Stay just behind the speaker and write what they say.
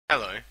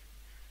Hello,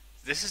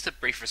 this is a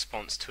brief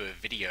response to a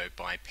video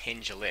by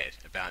Penn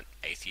Jillette about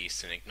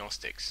atheists and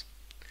agnostics.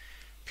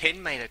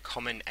 Penn made a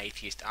common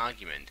atheist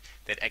argument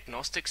that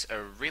agnostics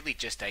are really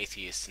just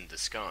atheists in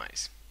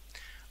disguise.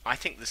 I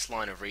think this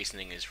line of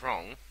reasoning is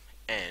wrong,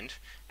 and,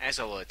 as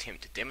I'll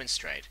attempt to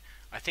demonstrate,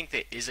 I think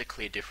there is a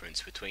clear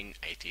difference between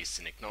atheists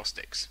and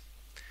agnostics.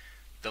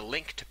 The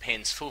link to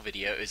Penn's full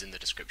video is in the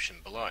description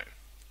below.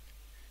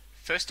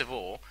 First of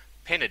all,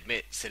 Penn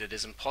admits that it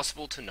is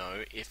impossible to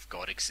know if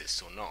God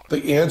exists or not.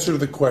 The answer to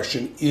the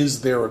question,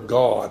 is there a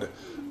God,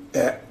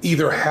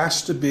 either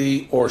has to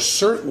be or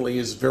certainly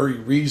is very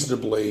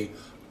reasonably,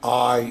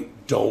 I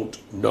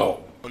don't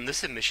know. On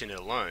this admission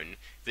alone,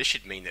 this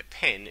should mean that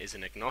Penn is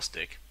an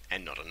agnostic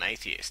and not an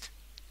atheist.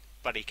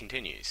 But he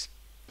continues.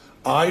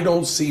 I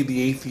don't see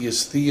the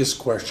atheist-theist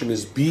question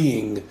as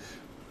being,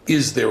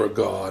 is there a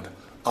God?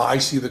 I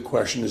see the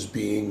question as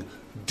being,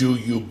 do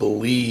you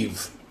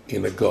believe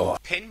in a God?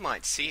 Penn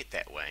might see it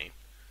that way,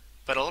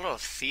 but a lot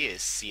of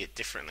theists see it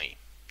differently.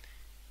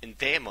 In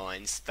their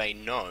minds, they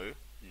know,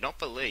 not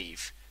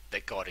believe,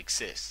 that God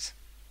exists.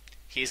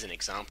 Here's an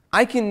example.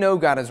 I can know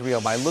God is real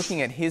by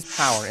looking at His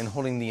power in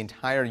holding the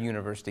entire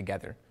universe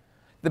together.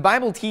 The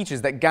Bible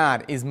teaches that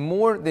God is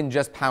more than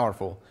just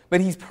powerful,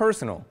 but He's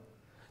personal.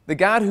 The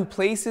God who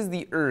places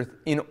the earth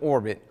in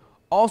orbit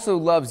also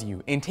loves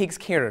you and takes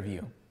care of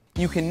you.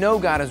 You can know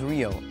God is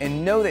real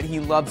and know that He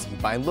loves you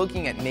by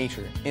looking at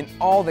nature and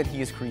all that He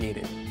has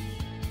created.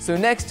 So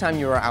next time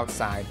you are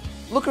outside,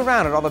 look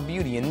around at all the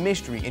beauty and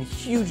mystery and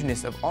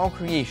hugeness of all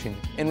creation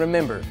and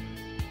remember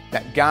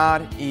that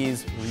God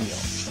is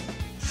real.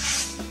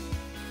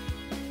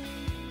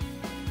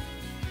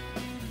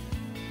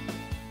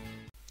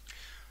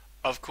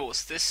 Of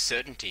course, this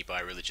certainty by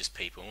religious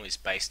people is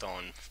based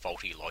on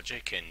faulty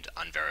logic and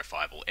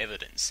unverifiable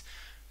evidence,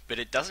 but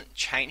it doesn't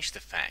change the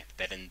fact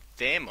that in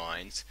their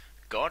minds,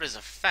 God is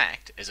a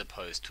fact as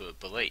opposed to a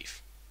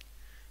belief.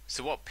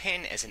 So what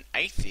Penn as an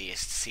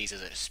atheist sees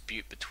as a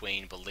dispute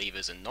between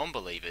believers and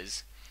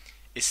non-believers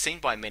is seen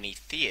by many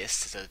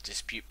theists as a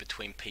dispute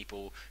between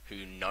people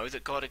who know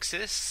that God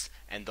exists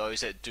and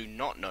those that do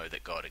not know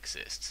that God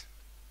exists.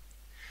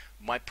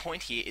 My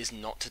point here is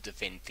not to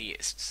defend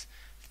theists.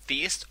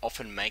 Theists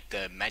often make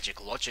the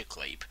magic logic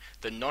leap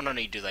that not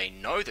only do they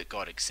know that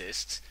God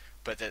exists,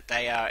 but that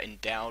they are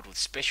endowed with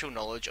special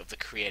knowledge of the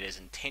Creator's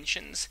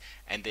intentions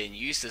and then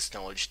use this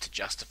knowledge to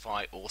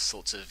justify all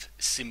sorts of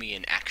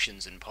simian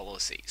actions and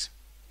policies.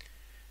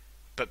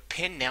 But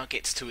Penn now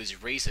gets to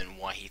his reason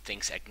why he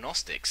thinks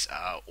agnostics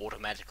are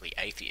automatically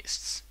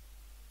atheists.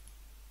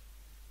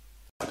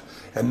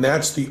 And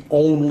that's the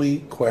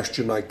only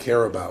question I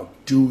care about.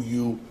 Do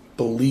you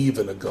believe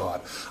in a God?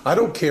 I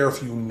don't care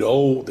if you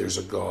know there's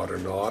a God or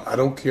not. I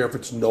don't care if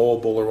it's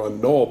knowable or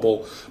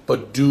unknowable,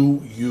 but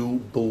do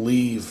you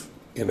believe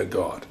in a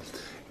God?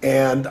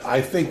 And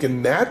I think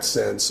in that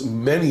sense,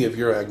 many of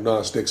your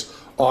agnostics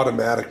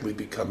automatically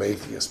become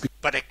atheists.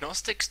 But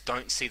agnostics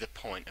don't see the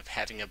point of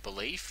having a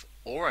belief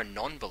or a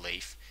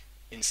non-belief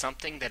in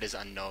something that is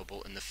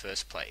unknowable in the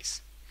first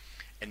place.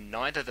 And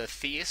neither the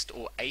theist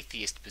or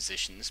atheist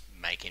positions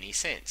make any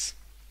sense.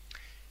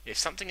 If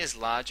something as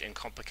large and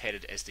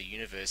complicated as the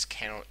universe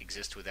cannot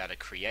exist without a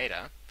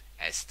creator,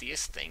 as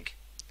theists think,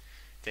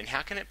 then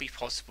how can it be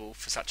possible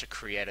for such a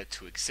creator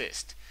to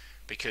exist?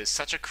 Because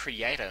such a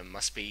creator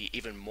must be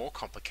even more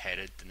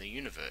complicated than the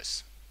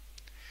universe.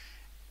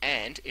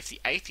 And if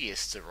the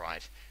atheists are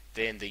right,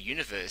 then the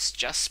universe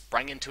just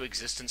sprang into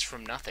existence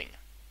from nothing.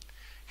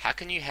 How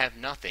can you have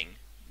nothing,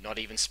 not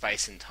even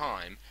space and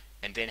time,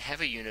 and then have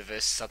a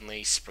universe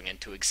suddenly spring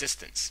into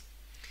existence?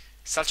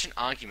 Such an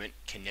argument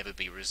can never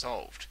be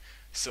resolved,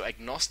 so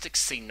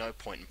agnostics see no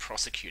point in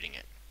prosecuting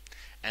it.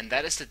 And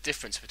that is the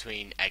difference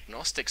between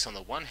agnostics on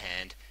the one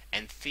hand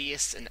and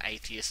theists and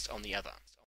atheists on the other.